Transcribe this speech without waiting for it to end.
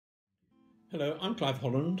Hello, I'm Clive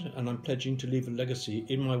Holland and I'm pledging to leave a legacy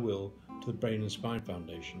in my will to the Brain and Spine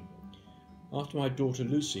Foundation. After my daughter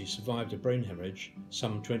Lucy survived a brain hemorrhage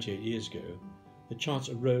some 28 years ago, the chance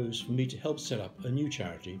arose for me to help set up a new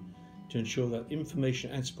charity to ensure that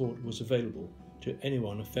information and support was available to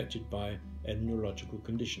anyone affected by a neurological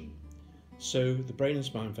condition. So the Brain and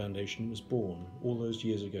Spine Foundation was born all those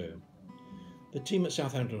years ago. The team at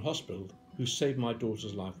Southampton Hospital who saved my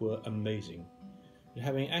daughter's life were amazing. But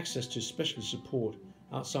having access to specialist support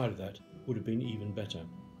outside of that would have been even better.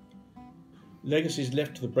 Legacies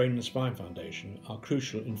left to the Brain and Spine Foundation are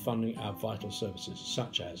crucial in funding our vital services,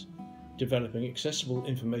 such as developing accessible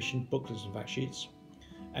information booklets and fact sheets,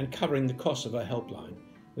 and covering the costs of our helpline,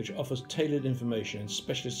 which offers tailored information and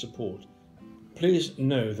specialist support. Please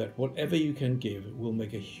know that whatever you can give will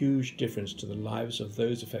make a huge difference to the lives of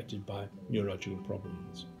those affected by neurological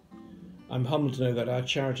problems. I'm humbled to know that our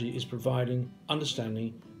charity is providing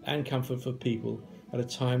understanding and comfort for people at a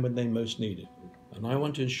time when they most need it, and I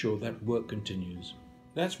want to ensure that work continues.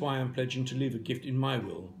 That's why I'm pledging to leave a gift in my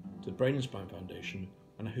will to the Brain and Spine Foundation,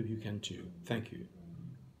 and I hope you can too. Thank you.